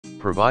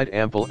Provide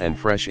ample and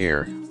fresh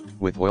air.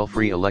 With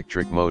oil-free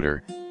electric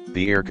motor,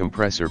 the air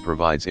compressor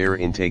provides air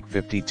intake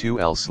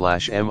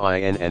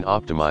 52L/min and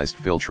optimized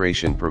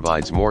filtration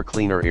provides more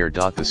cleaner air.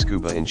 The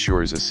Scuba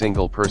ensures a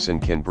single person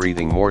can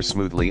breathing more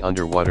smoothly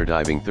underwater,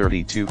 diving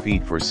 32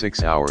 feet for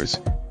 6 hours.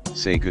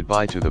 Say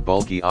goodbye to the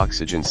bulky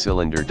oxygen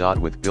cylinder.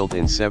 With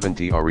built-in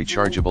 70Ah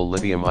rechargeable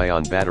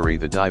lithium-ion battery,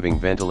 the diving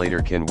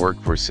ventilator can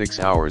work for 6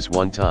 hours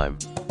one time.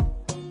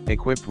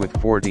 Equipped with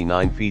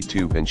 49 feet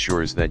tube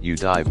ensures that you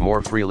dive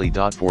more freely.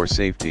 For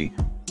safety,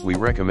 we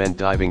recommend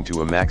diving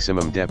to a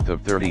maximum depth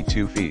of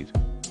 32 feet.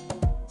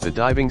 The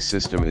diving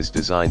system is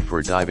designed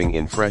for diving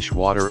in fresh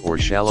water or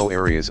shallow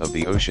areas of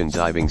the ocean.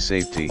 Diving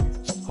safety,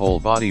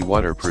 whole body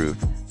waterproof,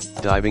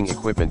 diving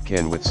equipment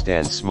can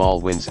withstand small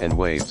winds and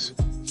waves.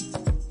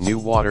 New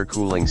water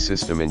cooling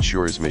system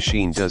ensures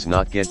machine does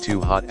not get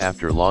too hot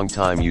after long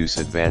time use.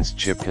 Advanced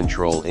chip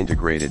control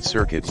integrated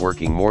circuit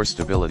working more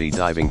stability.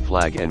 Diving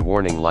flag and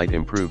warning light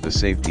improve the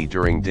safety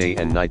during day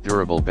and night.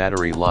 Durable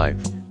battery life.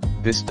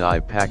 This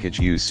dive package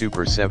use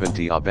Super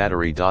 70Ah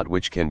battery.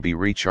 Which can be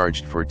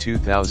recharged for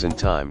 2,000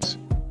 times.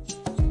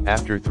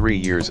 After 3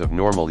 years of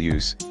normal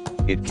use,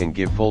 it can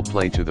give full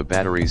play to the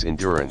battery's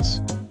endurance.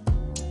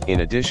 In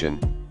addition,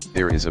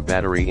 there is a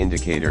battery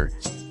indicator,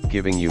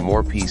 giving you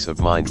more peace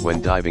of mind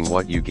when diving.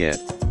 What you get: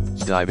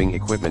 diving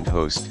equipment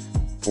host,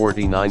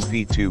 49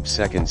 feet tube,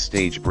 second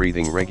stage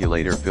breathing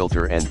regulator,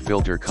 filter and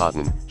filter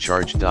cotton,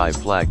 charged dive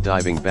flag,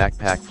 diving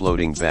backpack,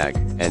 floating bag,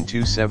 and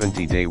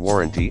 270-day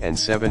warranty and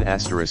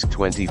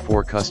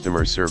 7*24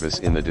 customer service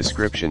in the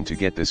description. To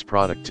get this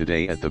product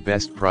today at the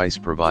best price,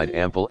 provide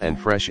ample and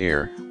fresh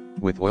air.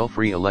 With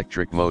oil-free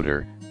electric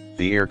motor,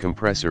 the air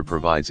compressor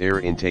provides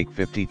air intake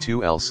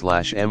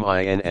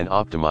 52L/min and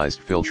optimized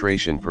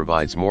filtration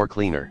provides more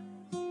cleaner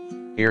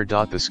air.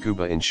 The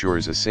Scuba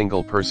ensures a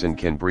single person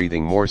can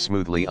breathing more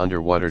smoothly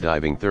underwater,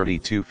 diving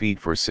 32 feet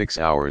for 6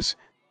 hours.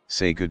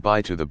 Say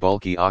goodbye to the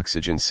bulky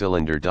oxygen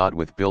cylinder.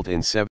 With built-in 7